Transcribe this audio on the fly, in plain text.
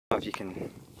if you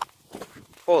can...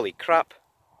 Holy crap!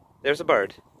 There's a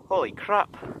bird. Holy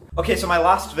crap! Okay, so my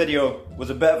last video was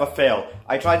a bit of a fail.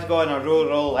 I tried to go on a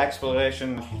rural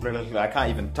exploration, I can't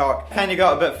even talk. Kinda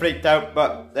got a bit freaked out,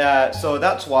 but so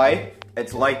that's why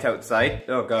it's light outside.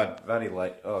 Oh god, very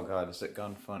light. Oh god, is it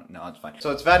gone fun? No, it's fine. So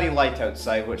it's very light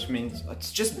outside, which means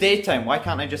it's just daytime. Why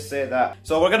can't I just say that?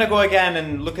 So we're gonna go again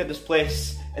and look at this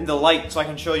place in the light so I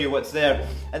can show you what's there.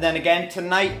 And then again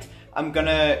tonight, I'm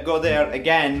gonna go there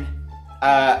again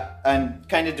and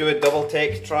kind of do a double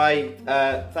take try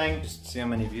thing, just to see how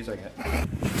many views I get.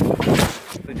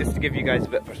 So just to give you guys a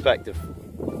bit of perspective,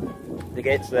 the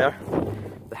gate's there,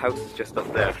 the house is just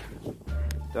up there.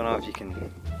 Don't know if you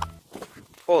can...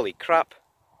 Holy crap!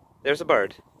 There's a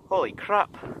bird. Holy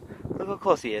crap! Look how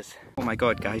close he is. Oh my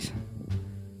god, guys.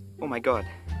 Oh my god.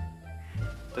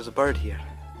 There's a bird here.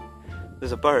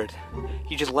 There's a bird.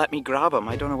 He just let me grab him.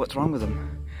 I don't know what's wrong with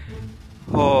him.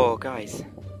 Oh, guys.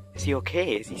 Is he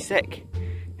okay? Is he sick?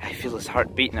 I feel his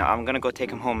heart beating. I'm gonna go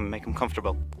take him home and make him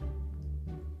comfortable.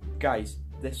 Guys,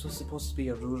 this was supposed to be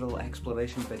a rural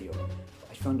exploration video.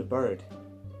 I found a bird.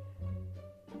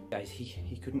 Guys,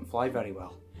 he couldn't fly very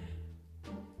well.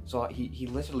 So he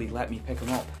literally let me pick him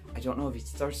up. I don't know if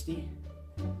he's thirsty.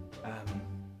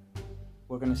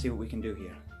 We're gonna see what we can do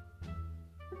here.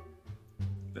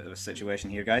 Bit of a situation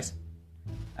here, guys.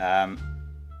 Come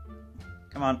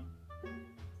on.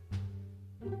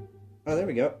 Oh, there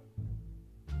we go.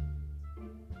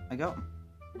 I got him.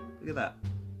 Look at that.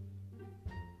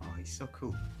 Oh, he's so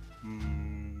cool.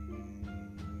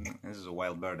 This is a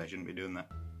wild bird. I shouldn't be doing that.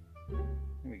 There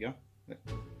we go.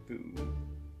 Boom.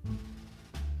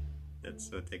 That's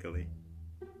so tickly.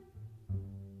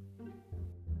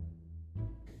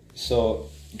 So,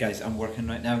 guys, I'm working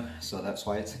right now, so that's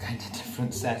why it's a kind of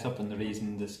different setup, and the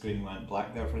reason the screen went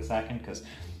black there for a second, because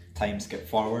time skipped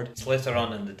forward. It's later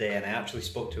on in the day, and I actually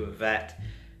spoke to a vet.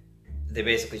 They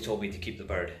basically told me to keep the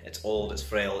bird. It's old, it's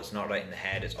frail, it's not right in the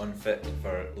head, it's unfit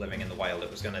for living in the wild. It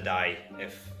was going to die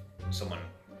if someone,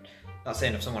 not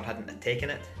saying if someone hadn't taken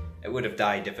it, it would have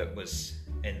died if it was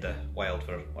in the wild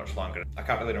for much longer. I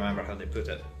can't really remember how they put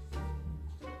it.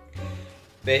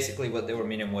 Basically what they were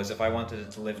meaning was if I wanted it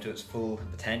to live to its full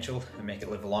potential and make it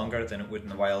live longer than it would in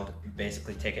the wild,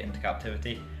 basically take it into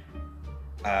captivity.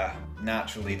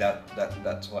 Naturally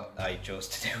that's what I chose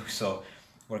to do. So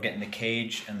we're getting the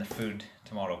cage and the food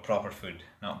tomorrow, proper food,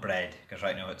 not bread, because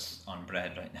right now it's on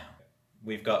bread right now.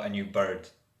 We've got a new bird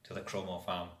to the Chromo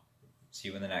farm. See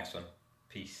you in the next one.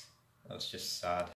 Peace. That was just sad.